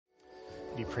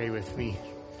Pray with me.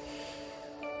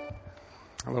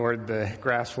 Lord, the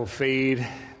grass will fade,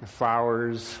 the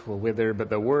flowers will wither, but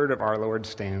the word of our Lord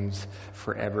stands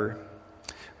forever.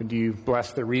 Would you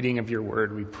bless the reading of your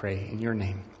word, we pray, in your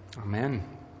name. Amen.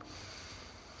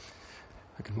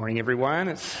 Good morning, everyone.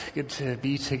 It's good to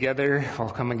be together.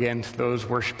 Welcome again to those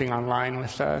worshiping online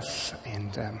with us.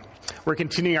 And we're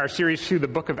continuing our series through the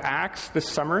book of Acts this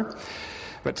summer.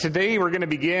 But today we're going to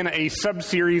begin a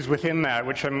sub-series within that,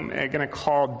 which I'm going to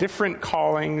call Different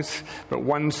Callings, but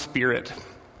One Spirit.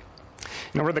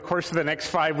 And over the course of the next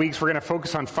 5 weeks, we're going to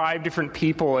focus on 5 different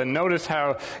people and notice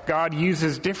how God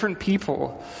uses different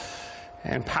people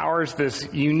and powers this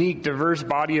unique, diverse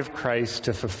body of Christ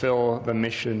to fulfill the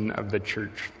mission of the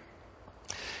church.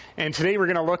 And today we're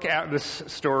going to look at this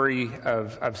story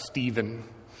of Stephen.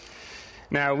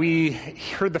 Now, we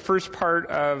heard the first part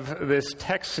of this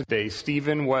text today.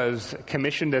 Stephen was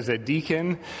commissioned as a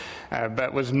deacon,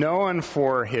 but was known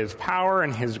for his power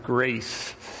and his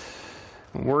grace,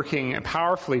 working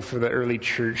powerfully for the early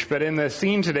church. But in the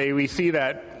scene today, we see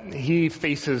that he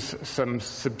faces some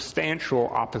substantial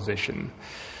opposition.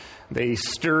 They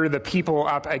stir the people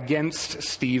up against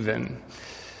Stephen.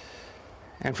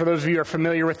 And for those of you who are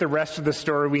familiar with the rest of the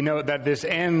story, we know that this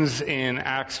ends in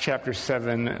Acts chapter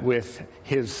 7 with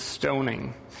his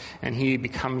stoning, and he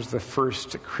becomes the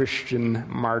first Christian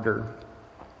martyr.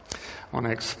 I want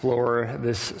to explore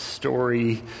this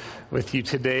story with you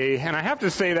today. And I have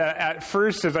to say that at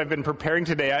first, as I've been preparing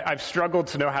today, I've struggled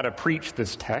to know how to preach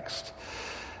this text,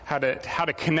 how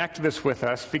to connect this with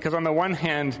us, because on the one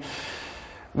hand,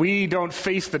 we don't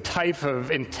face the type of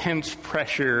intense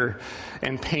pressure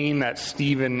and pain that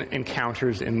Stephen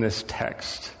encounters in this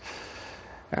text.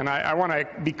 And I want to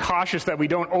be cautious that we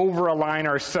don't over-align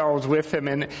ourselves with him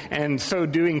and so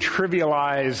doing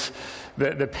trivialize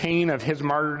the pain of his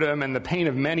martyrdom and the pain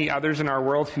of many others in our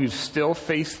world who still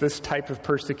face this type of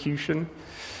persecution.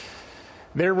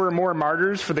 There were more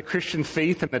martyrs for the Christian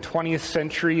faith in the 20th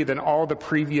century than all the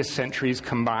previous centuries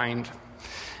combined.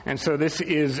 And so this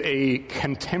is a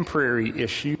contemporary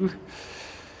issue.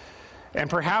 And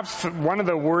perhaps one of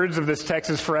the words of this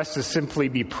text is for us to simply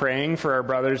be praying for our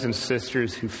brothers and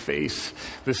sisters who face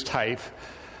this type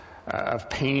of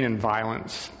pain and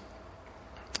violence.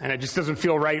 And it just doesn't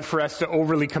feel right for us to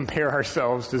overly compare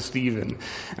ourselves to Stephen.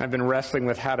 And I've been wrestling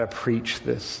with how to preach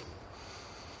this.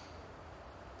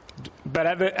 But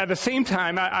at the same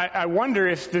time, I wonder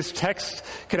if this text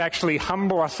could actually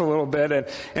humble us a little bit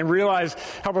and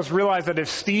help us realize that if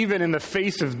Stephen, in the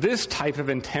face of this type of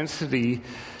intensity,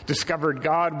 discovered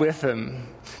God with him,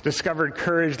 discovered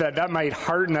courage, that might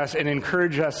hearten us and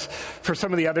encourage us for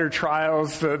some of the other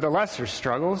trials, the lesser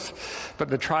struggles, but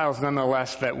the trials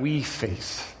nonetheless that we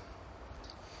face.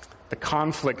 The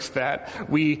conflicts that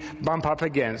we bump up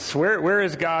against. Where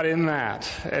is God in that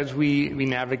as we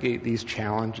navigate these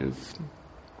challenges?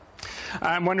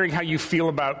 I'm wondering how you feel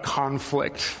about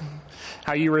conflict,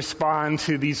 how you respond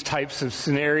to these types of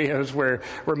scenarios where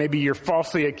maybe you're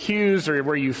falsely accused or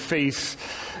where you face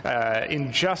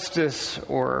injustice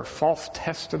or false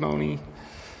testimony.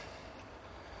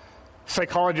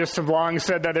 Psychologists have long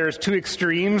said that there's 2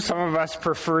 extremes. Some of us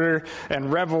prefer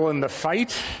and revel in the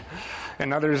fight,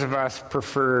 and others of us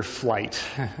prefer flight.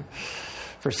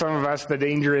 For some of us, the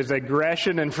danger is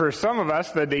aggression, and for some of us,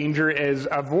 the danger is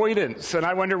avoidance. And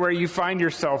I wonder where you find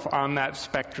yourself on that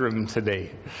spectrum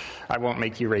today. I won't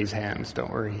make you raise hands,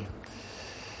 don't worry.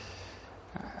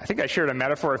 I think I shared a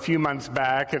metaphor a few months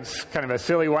back. It's kind of a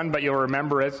silly one, but you'll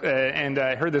remember it. And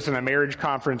I heard this in a marriage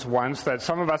conference once, that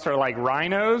some of us are like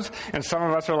rhinos and some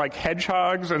of us are like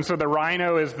hedgehogs. And so the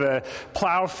rhino is the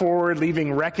plow forward,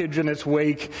 leaving wreckage in its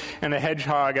wake, and the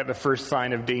hedgehog at the first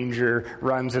sign of danger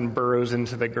runs and burrows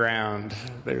into the ground.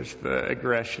 There's the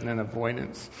aggression and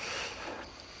avoidance.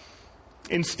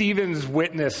 In Stephen's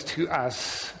witness to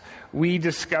us, we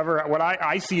discover what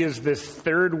I see as this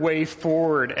third way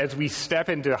forward as we step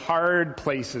into hard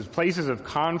places of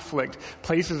conflict,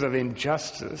 places of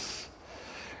injustice,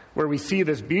 where we see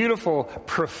this beautiful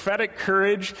prophetic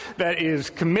courage that is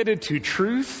committed to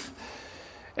truth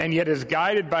and yet is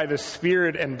guided by the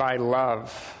Spirit and by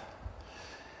love.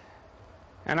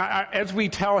 And as we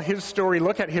tell his story,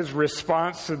 look at his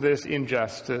response to this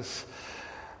injustice,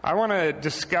 I want to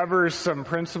discover some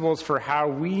principles for how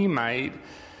we might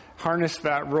harness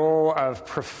that role of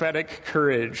prophetic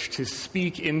courage to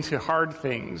speak into hard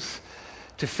things,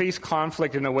 to face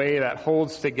conflict in a way that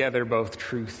holds together both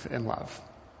truth and love.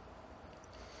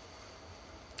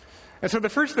 And so the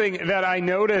first thing that I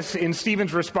notice in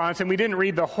Stephen's response, and we didn't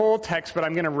read the whole text, but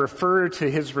I'm going to refer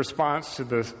to his response to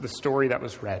the story that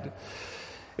was read,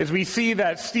 is we see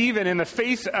that Stephen, in the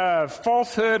face of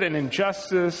falsehood and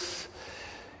injustice,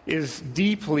 is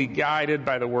deeply guided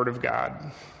by the Word of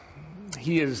God.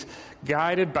 He is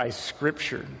guided by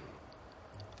Scripture.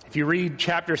 If you read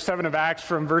chapter 7 of Acts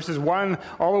from verses 1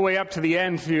 all the way up to the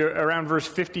end, to around verse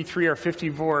 53 or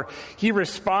 54, he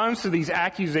responds to these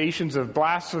accusations of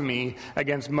blasphemy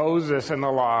against Moses and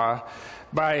the law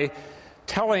by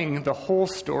telling the whole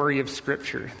story of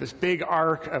Scripture, this big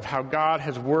arc of how God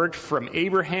has worked from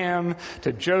Abraham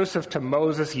to Joseph to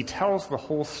Moses. He tells the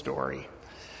whole story.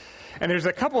 And there's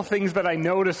a couple things that I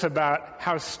notice about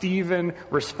how Stephen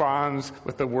responds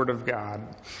with the Word of God.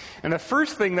 And the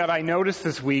first thing that I noticed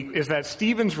this week is that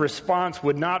Stephen's response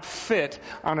would not fit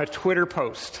on a Twitter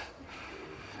post.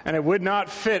 And it would not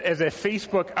fit as a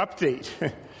Facebook update.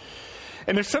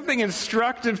 And there's something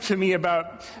instructive to me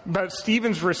about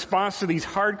Stephen's response to these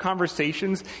hard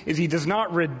conversations is he does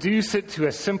not reduce it to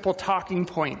a simple talking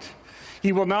point.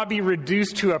 He will not be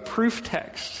reduced to a proof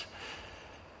text.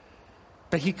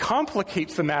 But he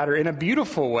complicates the matter in a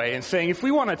beautiful way and saying, if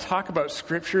we want to talk about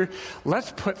Scripture,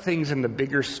 let's put things in the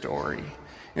bigger story,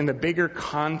 in the bigger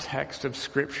context of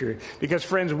Scripture. Because,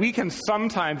 friends, we can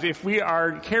sometimes, if we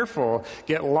aren't careful,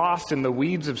 get lost in the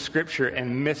weeds of Scripture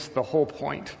and miss the whole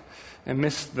point, and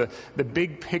miss the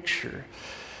big picture.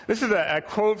 This is a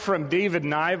quote from David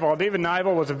Nivall. David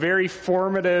Nivall was a very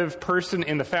formative person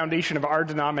in the foundation of our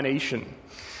denomination.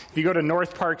 If you go to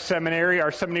North Park Seminary,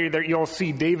 our seminary there, you'll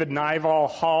see David Nivall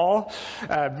Hall,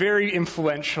 a very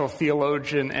influential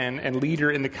theologian and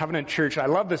leader in the Covenant Church. I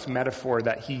love this metaphor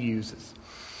that he uses.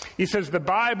 He says, the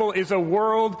Bible is a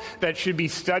world that should be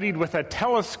studied with a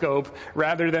telescope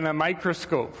rather than a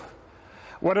microscope.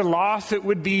 What a loss it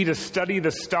would be to study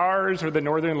the stars or the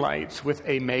northern lights with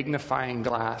a magnifying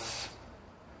glass.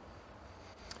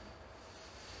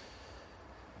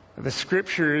 The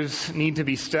Scriptures need to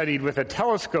be studied with a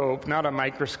telescope, not a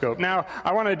microscope. Now,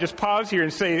 I want to just pause here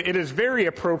and say it is very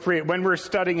appropriate when we're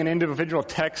studying an individual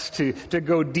text to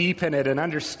go deep in it and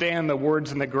understand the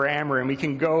words and the grammar, and we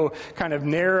can go kind of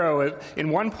narrow in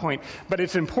one point. But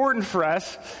it's important for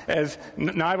us, as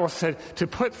Nivall said, to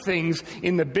put things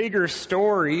in the bigger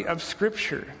story of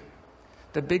Scripture.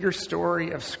 The bigger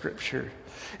story of Scripture.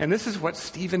 And this is what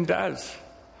Stephen does.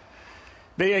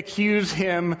 They accuse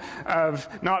him of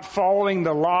not following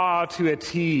the law to a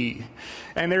T.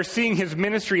 And they're seeing his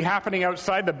ministry happening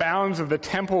outside the bounds of the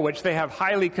temple, which they have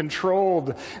highly controlled.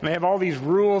 And they have all these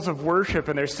rules of worship.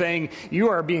 And they're saying, you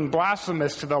are being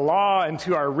blasphemous to the law and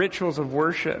to our rituals of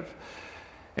worship.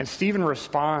 And Stephen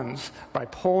responds by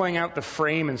pulling out the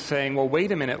frame and saying, well,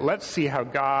 wait a minute. Let's see how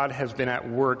God has been at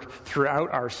work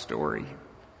throughout our story.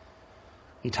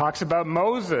 He talks about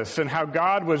Moses and how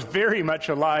God was very much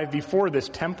alive before this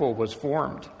temple was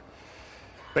formed.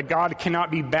 That God cannot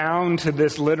be bound to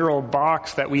this literal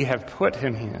box that we have put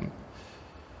him in. And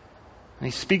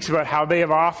he speaks about how they have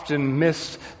often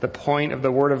missed the point of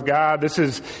the Word of God. This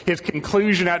is his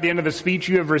conclusion at the end of the speech.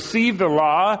 You have received the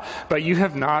law, but you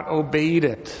have not obeyed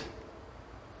it.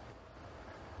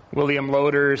 William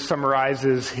Loader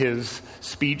summarizes his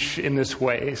speech in this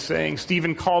way, saying,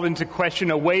 Stephen called into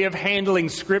question a way of handling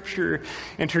Scripture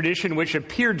and tradition which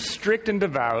appeared strict and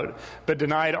devout, but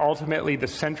denied ultimately the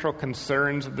central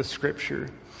concerns of the Scripture.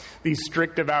 These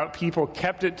strict, devout people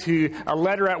kept it to a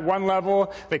letter at one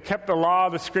level. They kept the law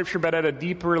of the Scripture, but at a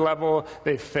deeper level,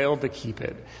 they failed to keep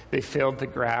it. They failed to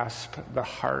grasp the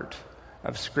heart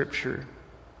of Scripture.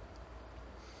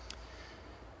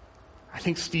 I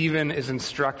think Stephen is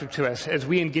instructive to us as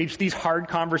we engage these hard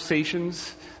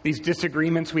conversations, these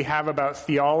disagreements we have about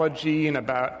theology and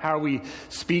about how we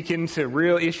speak into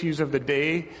real issues of the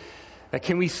day, that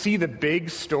can we see the big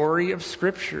story of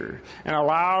Scripture and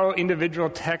allow individual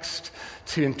text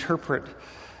to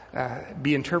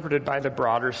be interpreted by the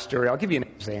broader story. I'll give you an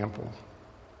example.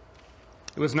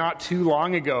 It was not too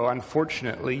long ago,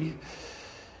 unfortunately,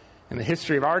 in the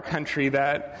history of our country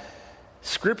that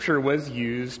Scripture was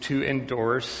used to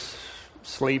endorse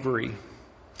slavery.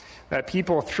 That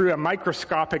people, through a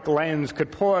microscopic lens,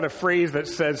 could pull out a phrase that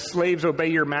says, slaves, obey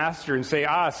your master, and say,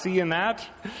 see in that?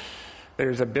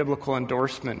 There's a biblical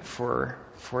endorsement for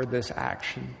this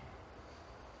action.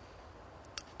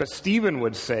 But Stephen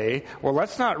would say, well,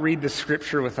 let's not read the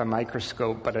Scripture with a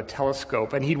microscope, but a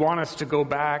telescope. And he'd want us to go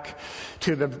back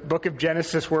to the book of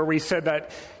Genesis where we said that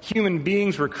human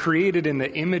beings were created in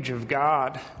the image of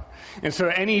God. And so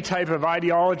any type of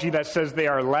ideology that says they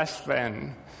are less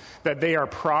than, that they are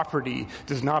property,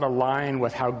 does not align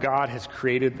with how God has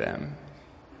created them.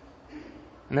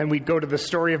 And then we go to the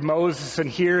story of Moses and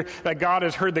hear that God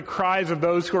has heard the cries of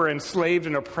those who are enslaved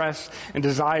and oppressed and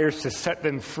desires to set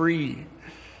them free.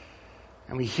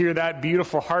 And we hear that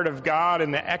beautiful heart of God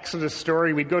in the Exodus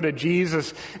story. We'd go to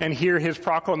Jesus and hear his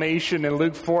proclamation in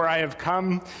Luke 4, I have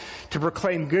come to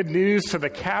proclaim good news to the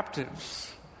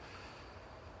captives.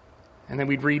 And then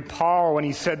we'd read Paul when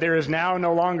he said, there is now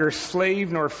no longer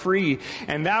slave nor free.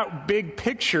 And that big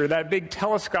picture, that big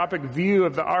telescopic view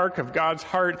of the arc of God's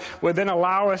heart would then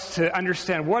allow us to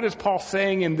understand what is Paul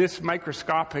saying in this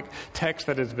microscopic text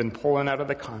that has been pullen out of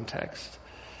the context.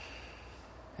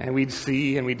 And we'd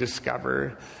see and we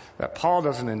discover that Paul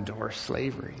doesn't endorse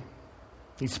slavery.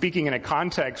 He's speaking in a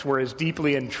context where it's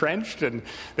deeply entrenched and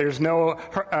there's no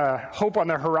hope on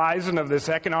the horizon of this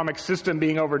economic system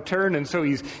being overturned. And so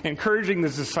he's encouraging the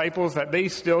disciples that they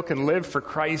still can live for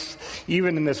Christ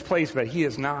even in this place, but he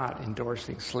is not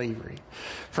endorsing slavery.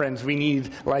 Friends, we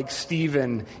need, like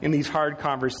Stephen, in these hard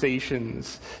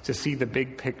conversations to see the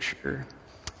big picture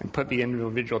and put the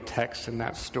individual text in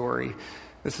that story.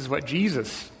 This is what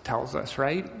Jesus tells us,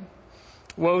 right?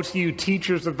 Woe to you,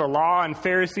 teachers of the law and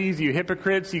Pharisees, you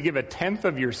hypocrites! You give a tenth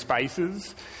of your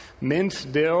spices, mint,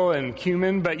 dill, and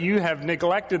cumin, but you have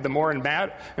neglected the more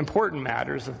important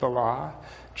matters of the law,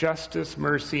 justice,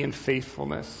 mercy, and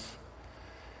faithfulness.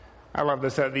 I love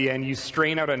this at the end. You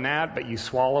strain out a gnat, but you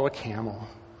swallow a camel.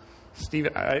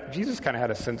 Jesus kind of had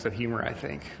a sense of humor, I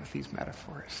think, with these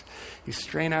metaphors. You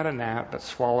strain out a gnat, but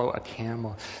swallow a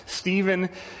camel. Stephen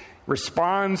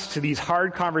responds to these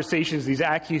hard conversations, these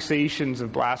accusations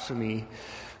of blasphemy,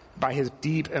 by his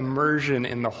deep immersion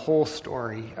in the whole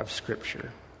story of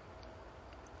Scripture.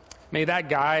 May that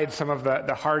guide some of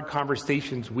the hard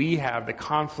conversations we have, the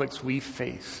conflicts we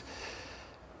face,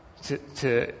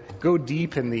 to go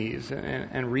deep in these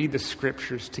and read the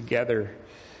Scriptures together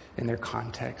in their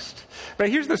context. But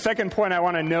here's the second point I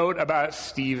want to note about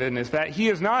Stephen, is that he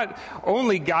is not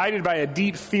only guided by a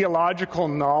deep theological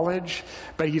knowledge,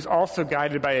 but he's also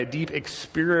guided by a deep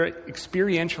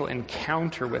experiential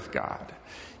encounter with God.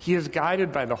 He is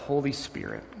guided by the Holy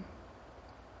Spirit.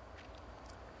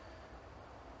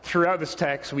 Throughout this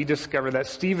text, we discover that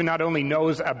Stephen not only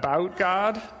knows about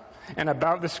God and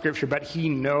about the Scripture, but he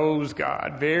knows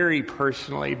God very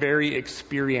personally, very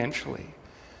experientially.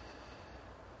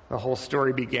 The whole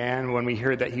story began when we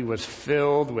heard that he was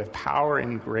filled with power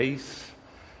and grace.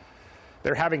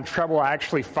 They're having trouble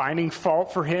actually finding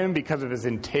fault for him because of his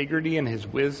integrity and his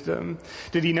wisdom.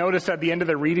 Did you notice at the end of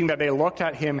the reading that they looked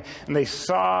at him and they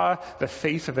saw the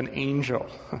face of an angel?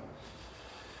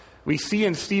 We see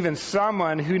in Stephen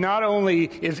someone who not only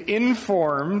is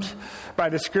informed by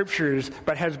the Scriptures,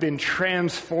 but has been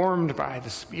transformed by the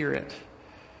Spirit.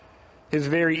 His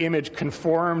very image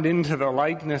conformed into the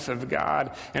likeness of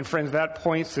God. And friends, that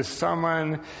points to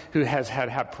someone who has had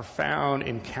a profound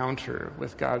encounter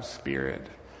with God's Spirit,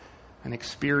 an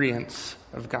experience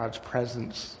of God's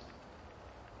presence.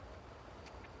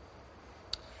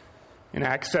 In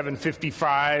Acts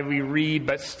 7:55, we read,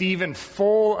 but Stephen,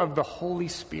 full of the Holy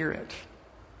Spirit,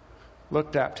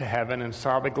 looked up to heaven and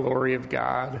saw the glory of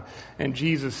God and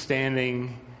Jesus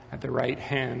standing at the right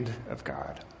hand of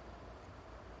God.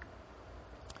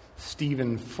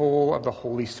 Stephen, full of the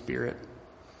Holy Spirit.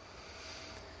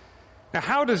 Now,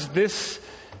 how does this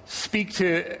speak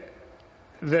to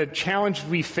the challenge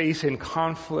we face in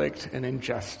conflict and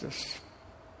injustice?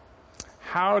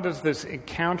 How does this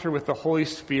encounter with the Holy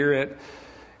Spirit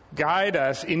guide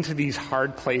us into these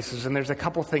hard places? And there's a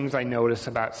couple things I notice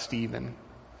about Stephen.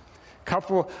 A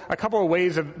couple of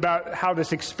ways about how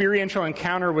this experiential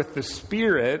encounter with the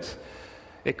Spirit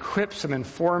equips him and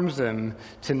forms him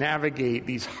to navigate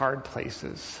these hard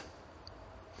places.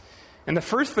 And the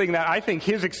first thing that I think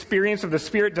his experience of the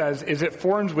Spirit does is it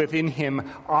forms within him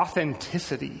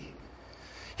authenticity.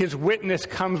 His witness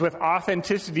comes with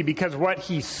authenticity because what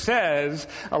he says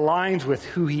aligns with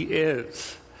who he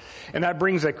is. And that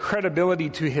brings a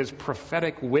credibility to his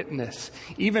prophetic witness,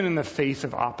 even in the face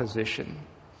of opposition.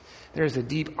 There's a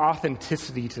deep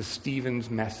authenticity to Stephen's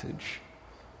message.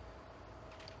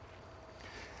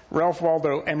 Ralph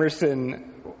Waldo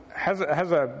Emerson has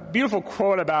a beautiful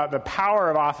quote about the power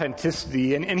of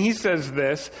authenticity, and he says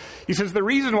this. He says, the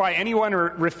reason why anyone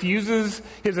refuses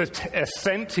his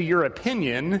assent to your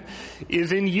opinion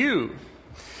is in you.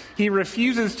 He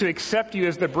refuses to accept you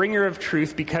as the bringer of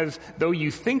truth because though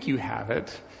you think you have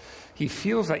it, he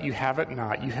feels that you have it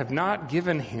not. You have not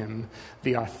given him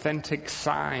the authentic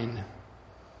sign.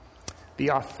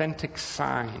 The authentic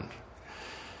sign.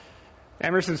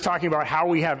 Emerson's talking about how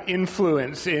we have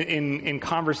influence in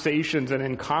conversations and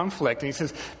in conflict. And he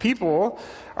says, people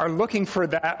are looking for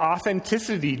that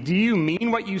authenticity. Do you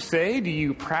mean what you say? Do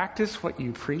you practice what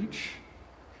you preach?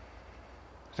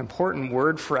 It's an important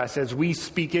word for us as we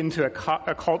speak into a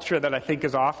culture that I think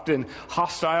is often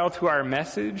hostile to our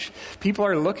message. People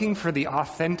are looking for the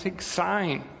authentic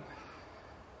sign.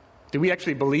 Do we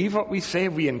actually believe what we say?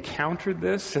 Have we encountered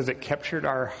this? Has it captured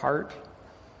our heart?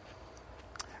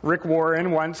 Rick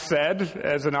Warren once said,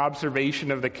 as an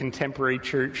observation of the contemporary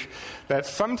church, that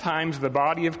sometimes the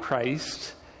body of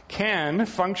Christ can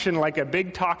function like a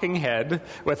big talking head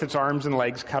with its arms and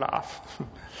legs cut off.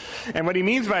 And what he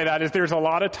means by that is there's a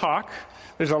lot of talk,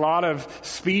 there's a lot of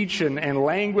speech and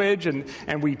language,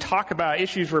 and we talk about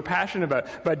issues we're passionate about,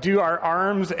 but do our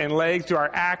arms and legs, do our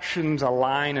actions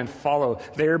align and follow,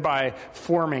 thereby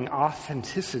forming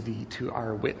authenticity to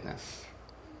our witness?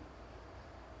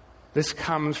 This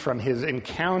comes from his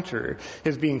encounter,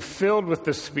 his being filled with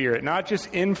the Spirit, not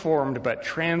just informed, but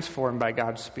transformed by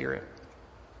God's Spirit.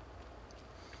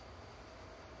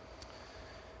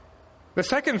 The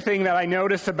second thing that I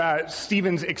notice about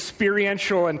Stephen's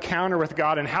experiential encounter with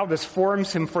God and how this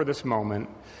forms him for this moment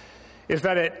is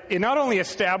that it not only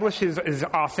establishes his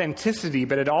authenticity,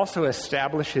 but it also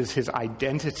establishes his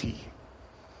identity.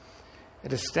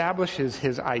 It establishes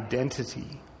his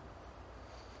identity.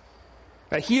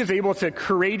 That he is able to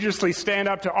courageously stand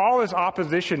up to all his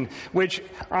opposition, which,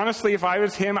 honestly, if I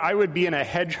was him, I would be in a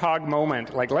hedgehog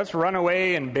moment. Like, let's run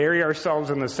away and bury ourselves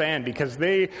in the sand because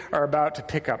they are about to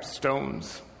pick up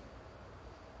stones.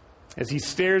 As he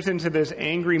stares into this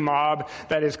angry mob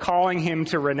that is calling him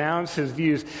to renounce his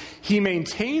views, he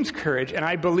maintains courage, and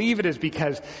I believe it is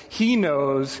because he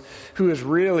knows who is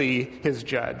really his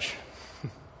judge.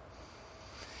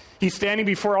 He's standing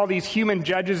before all these human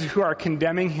judges who are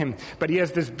condemning him, but he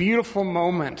has this beautiful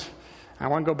moment. I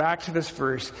want to go back to this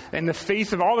verse. In the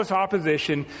face of all this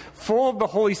opposition, full of the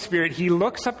Holy Spirit, he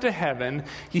looks up to heaven.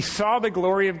 He saw the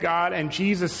glory of God and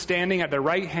Jesus standing at the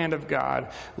right hand of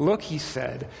God. Look, he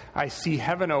said, I see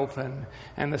heaven open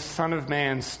and the Son of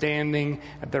Man standing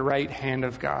at the right hand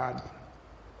of God.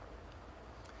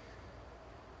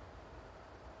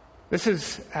 This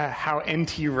is how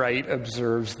N.T. Wright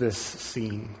observes this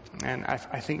scene. And I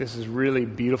think this is really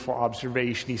beautiful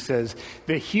observation. He says,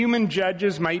 the human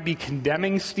judges might be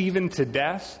condemning Stephen to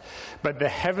death, but the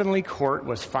heavenly court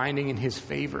was finding in his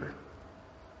favor.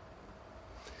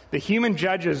 The human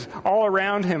judges all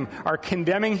around him are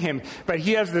condemning him, but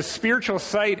he has the spiritual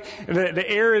sight. The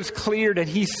air is cleared and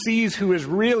he sees who is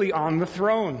really on the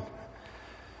throne.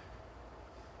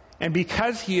 And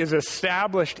because he is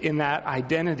established in that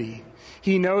identity,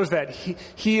 he knows that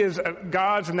he is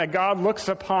God's and that God looks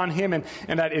upon him and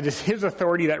that it is his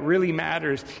authority that really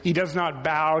matters. He does not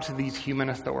bow to these human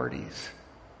authorities.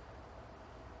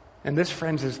 And this,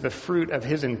 friends, is the fruit of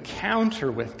his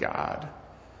encounter with God.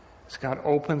 As God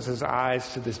opens his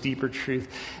eyes to this deeper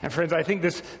truth. And friends, I think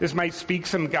this might speak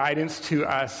some guidance to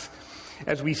us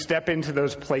as we step into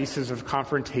those places of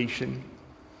confrontation.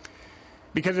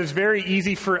 Because it's very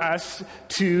easy for us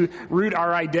to root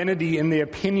our identity in the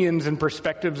opinions and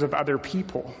perspectives of other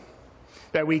people.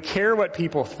 That we care what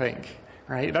people think,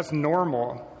 right? That's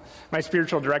normal. My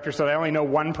spiritual director said, I only know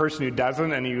one person who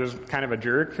doesn't, and he was kind of a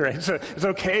jerk, right? So it's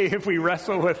okay if we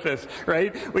wrestle with this,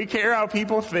 right? We care how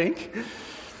people think,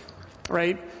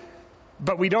 right?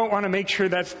 But we don't want to make sure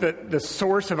that's the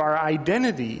source of our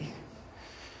identity.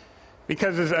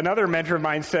 Because as another mentor of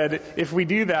mine said, if we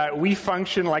do that, we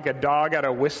function like a dog at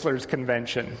a Whistler's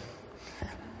convention.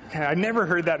 I've never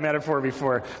heard that metaphor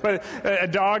before. But a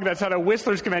dog that's at a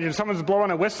Whistler's convention, someone's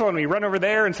blowing a whistle and we run over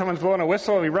there, and someone's blowing a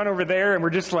whistle and we run over there, and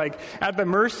we're just like at the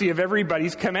mercy of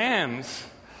everybody's commands.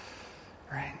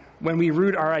 Right? When we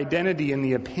root our identity in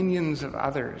the opinions of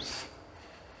others.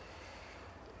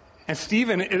 And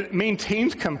Stephen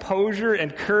maintains composure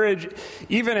and courage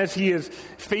even as he is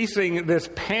facing this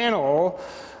panel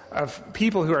of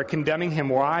people who are condemning him.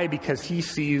 Why? Because he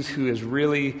sees who is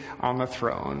really on the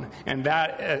throne. And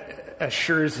that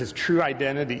assures his true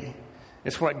identity.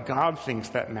 It's what God thinks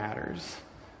that matters,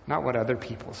 not what other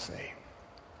people say.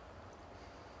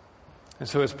 And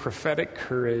so his prophetic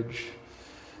courage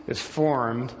is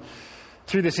formed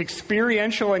through this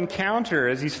experiential encounter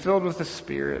as he's filled with the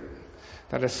Spirit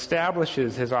that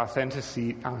establishes his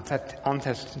authenticity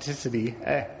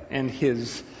and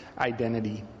his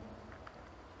identity.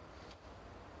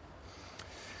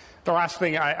 The last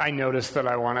thing I noticed that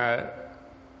I want to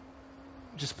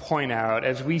just point out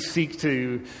as we seek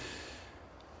to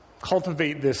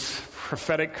cultivate this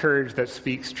prophetic courage that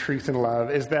speaks truth and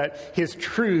love is that his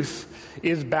truth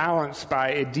is balanced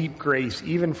by a deep grace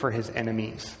even for his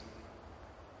enemies.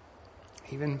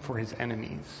 Even for his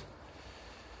enemies.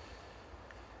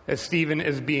 As Stephen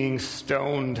is being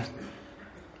stoned,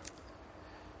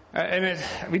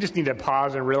 We just need to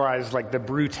pause and realize like the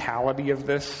brutality of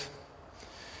this.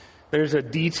 There's a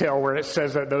detail where it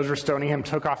says that those who were stoning him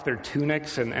took off their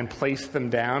tunics and placed them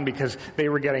down because they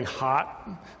were getting hot.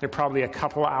 They're probably a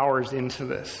couple hours into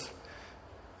this.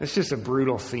 It's just a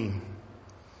brutal scene.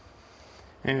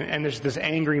 And there's this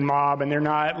angry mob, and they're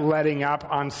not letting up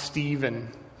on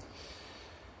Stephen.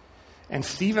 And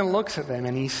Stephen looks at them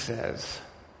and he says,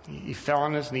 he fell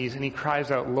on his knees and he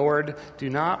cries out, "Lord, do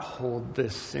not hold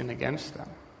this sin against them.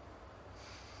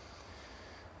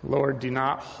 Lord, do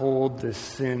not hold this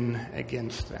sin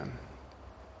against them."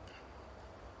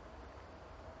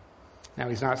 Now,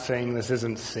 he's not saying this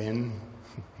isn't sin,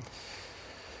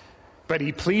 but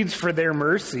he pleads for their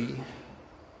mercy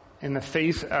in the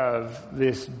face of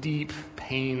this deep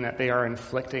pain that they are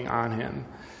inflicting on him.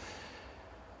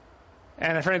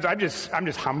 And friends, I'm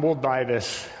just humbled by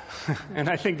this. And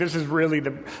I think this is really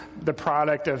the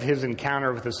product of his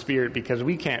encounter with the Spirit, because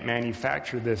we can't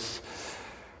manufacture this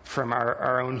from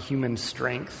our own human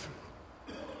strength.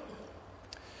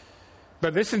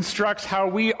 But this instructs how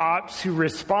we ought to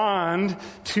respond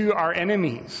to our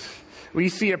enemies. We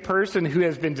see a person who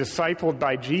has been discipled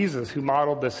by Jesus, who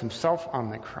modeled this himself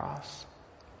on the cross.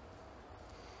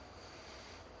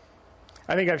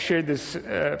 I think I've shared this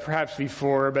perhaps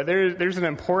before, but there's an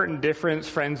important difference,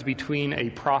 friends, between a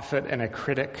prophet and a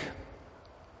critic.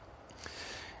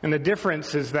 And the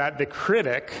difference is that the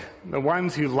critic, the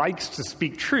ones who likes to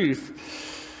speak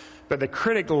truth, but the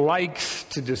critic likes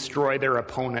to destroy their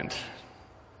opponent.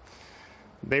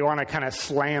 They want to kind of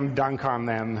slam dunk on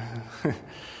them.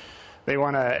 They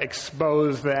want to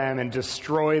expose them and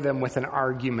destroy them with an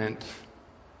argument.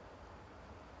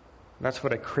 That's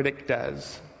what a critic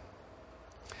does.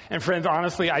 And friends,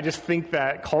 honestly, I just think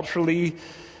that culturally,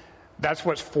 that's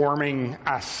what's forming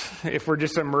us. If we're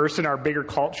just immersed in our bigger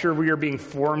culture, we are being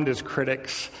formed as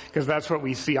critics, because that's what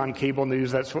we see on cable news.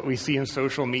 That's what we see in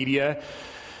social media.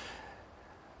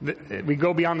 We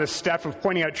go beyond the step of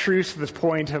pointing out truth to this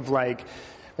point of like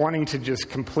wanting to just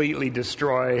completely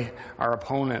destroy our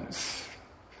opponents.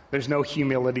 There's no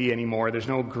humility anymore. There's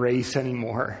no grace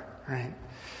anymore, right?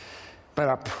 But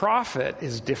a prophet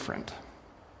is different.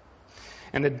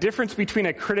 And the difference between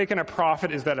a critic and a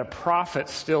prophet is that a prophet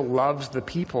still loves the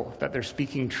people that they're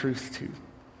speaking truth to.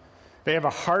 They have a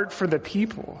heart for the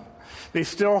people. They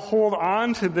still hold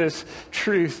on to this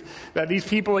truth that these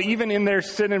people, even in their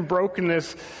sin and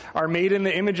brokenness, are made in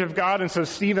the image of God. And so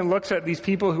Stephen looks at these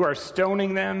people who are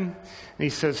stoning them, and he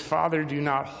says, "Father, do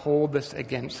not hold this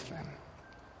against them."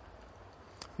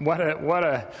 What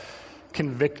a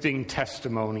convicting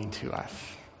testimony to us.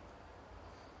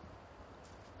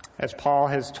 As Paul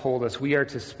has told us, we are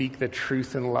to speak the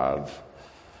truth in love.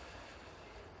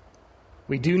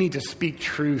 We do need to speak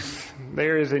truth.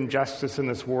 There is injustice in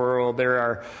this world. There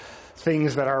are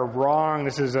things that are wrong.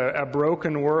 This is a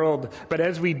broken world. But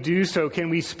as we do so, can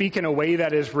we speak in a way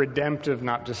that is redemptive,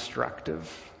 not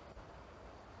destructive?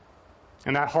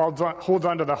 And that holds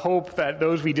on to the hope that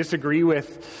those we disagree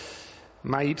with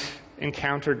might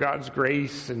encounter God's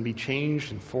grace and be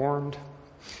changed and formed.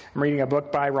 I'm reading a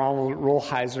book by Ronald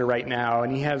Rolheiser right now,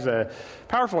 and he has a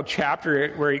powerful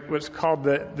chapter where it was called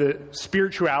the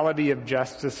Spirituality of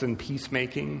Justice and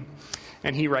Peacemaking.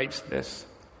 And he writes this: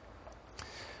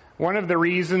 "One of the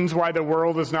reasons why the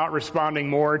world is not responding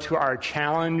more to our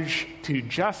challenge to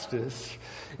justice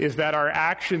is that our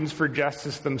actions for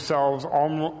justice themselves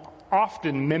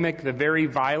often mimic the very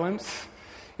violence,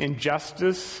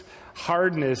 injustice,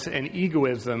 hardness, and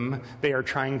egoism they are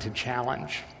trying to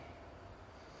challenge.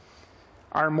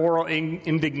 Our moral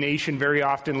indignation very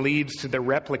often leads to the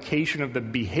replication of the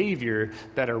behavior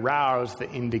that aroused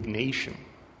the indignation."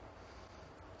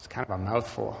 It's kind of a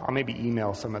mouthful. I'll maybe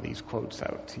email some of these quotes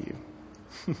out to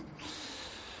you.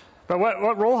 But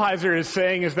what Rolheiser is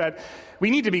saying is that we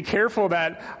need to be careful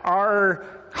that our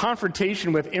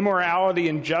confrontation with immorality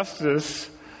and justice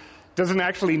doesn't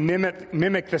actually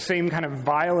mimic the same kind of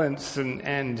violence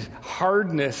and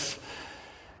hardness.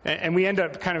 And we end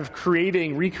up kind of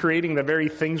recreating the very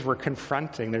things we're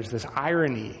confronting. There's this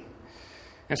irony.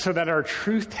 And so that our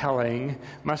truth-telling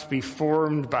must be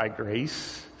formed by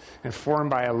grace and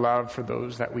formed by a love for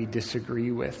those that we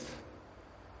disagree with,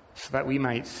 so that we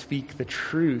might speak the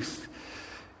truth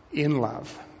in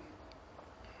love.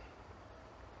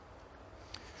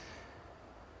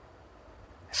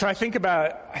 So I think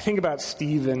about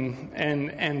Stephen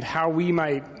and how we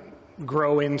might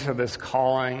grow into this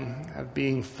calling of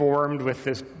being formed with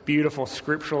this beautiful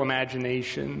scriptural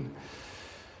imagination,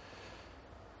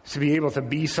 to be able to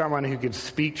be someone who could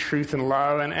speak truth and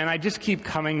love. And I just keep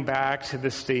coming back to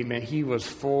this statement: he was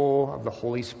full of the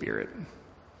Holy Spirit.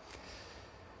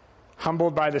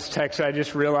 Humbled by this text, I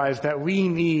just realized that we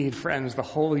need, friends, the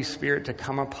Holy Spirit to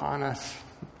come upon us,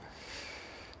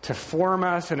 to form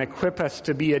us and equip us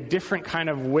to be a different kind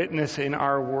of witness in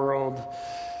our world.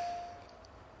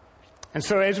 And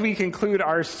so as we conclude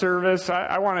our service,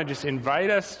 I want to just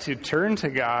invite us to turn to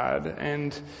God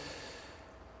and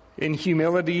in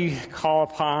humility call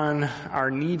upon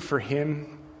our need for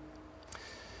Him.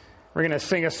 We're going to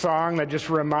sing a song that just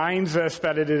reminds us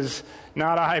that it is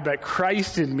not I, but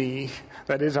Christ in me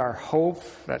that is our hope,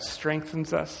 that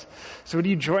strengthens us. So would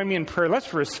you join me in prayer?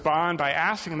 Let's respond by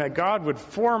asking that God would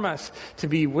form us to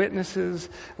be witnesses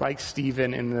like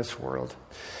Stephen in this world.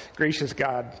 Gracious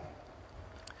God,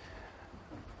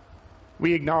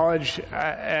 we acknowledge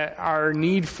our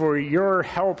need for your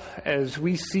help as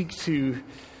we seek to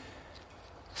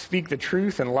speak the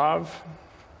truth in love.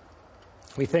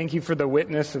 We thank you for the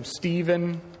witness of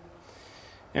Stephen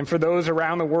and for those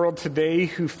around the world today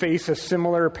who face a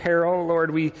similar peril.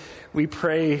 Lord, we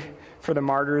pray for the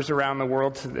martyrs around the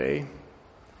world today.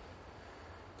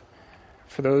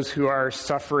 For those who are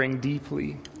suffering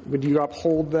deeply, would you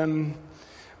uphold them?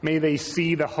 May they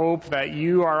see the hope that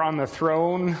you are on the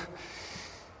throne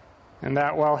and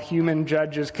that while human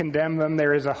judges condemn them,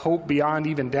 there is a hope beyond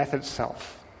even death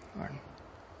itself, Lord.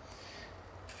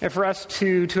 And for us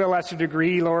to a lesser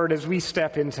degree, Lord, as we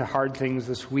step into hard things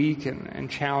this week and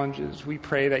challenges, we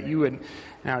pray that you would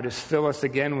now just fill us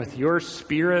again with your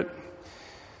Spirit,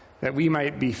 that we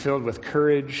might be filled with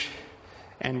courage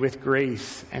and with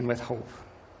grace and with hope.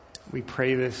 We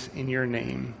pray this in your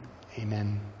name.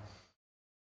 Amen.